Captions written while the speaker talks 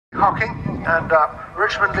Hocking and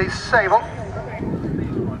Richmond Lee Sable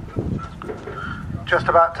just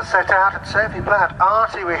about to set out at Sophie Platt.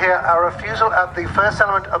 Artie, we hear a refusal at the first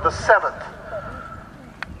element of the 7th.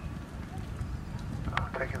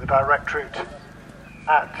 Taking the direct route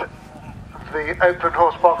at the Oakland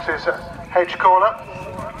horse boxes hedge corner.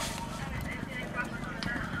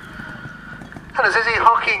 And as Izzy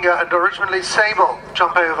Hocking and Richmond Lee Sable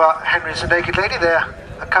jump over Henry's Naked Lady, they're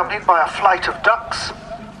accompanied by a flight of ducks.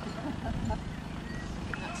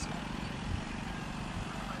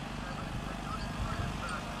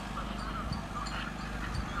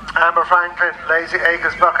 Amber Franklin, Lazy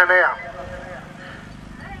Acres Buccaneer.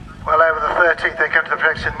 Well over the 13th, they come to the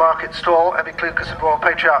protection market stall. Emmy Lucas and Royal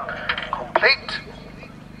Patriarch complete.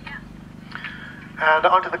 And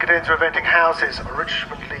onto the cadenza eventing houses,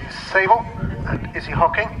 Richmond Lee Sable and Izzy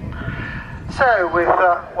Hocking. So with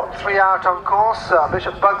 3 out on course,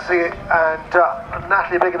 Bishop Bugsy and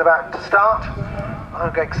Natalie Biggin about to start.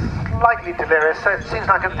 I'm getting slightly delirious, so it seems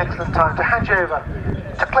like an excellent time to hand you over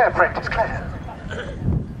to Claire Prentice. Claire.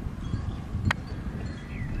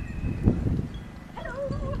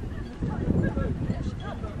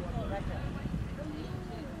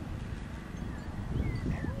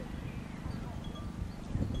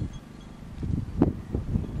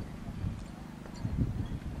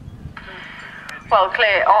 Well,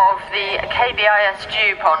 clear of the KBIS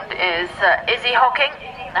dew pond is Izzy Hocking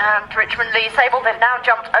and Richmond Lee Sable. They've now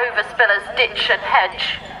jumped over Spiller's ditch and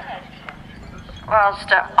hedge,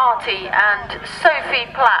 whilst Artie and Sophie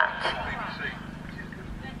Platt.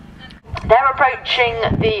 They're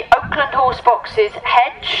approaching the Oakland horse boxes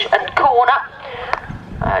hedge and corner,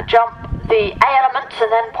 jump the A element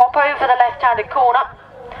and then pop over the left-handed corner.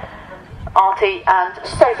 Artie and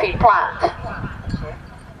Sophie Platt.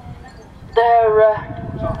 They're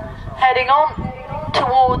heading on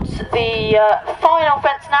towards the final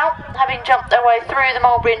fence now, having jumped their way through the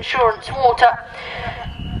Mulberry Insurance water.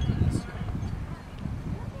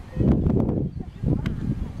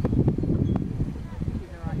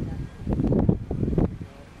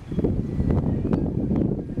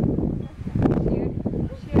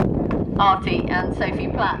 Artie and Sophie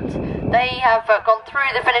Platt. They have gone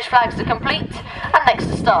through the finish flags to complete, and next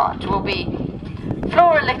to start will be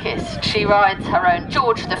Flora Lickis. She rides her own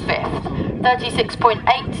George V,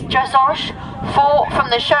 36.8 dressage, 4 from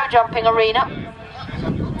the show jumping arena,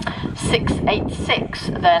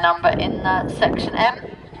 686 their number in section M.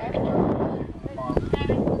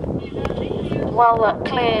 Well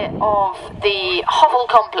clear of the Hovel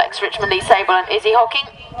complex, Richmond Lee Sable and Izzy Hocking.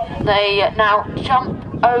 They now jump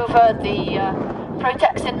over the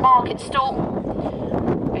Protexin market stall.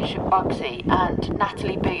 Bishop Bugsy and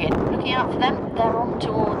Natalie Biggin. Looking out for them, they're on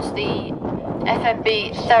towards the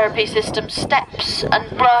FMB therapy system steps and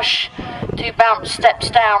brush to bounce steps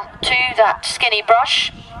down to that skinny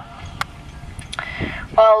brush.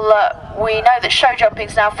 Well, we know that show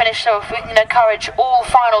jumping's now finished, so if we can encourage all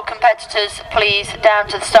final competitors, please, down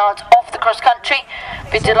to the start of the cross country.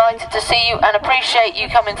 Be delighted to see you and appreciate you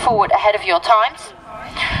coming forward ahead of your times.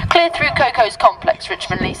 Clear through Coco's complex,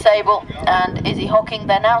 Richmond Lee Sable and Izzy Hocking.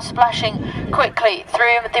 They're now splashing quickly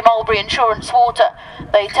through the Mulberry Insurance water.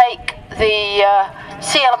 They take the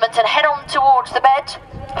C element and head on towards the bed.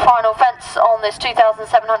 Final fence on this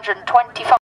 2,725.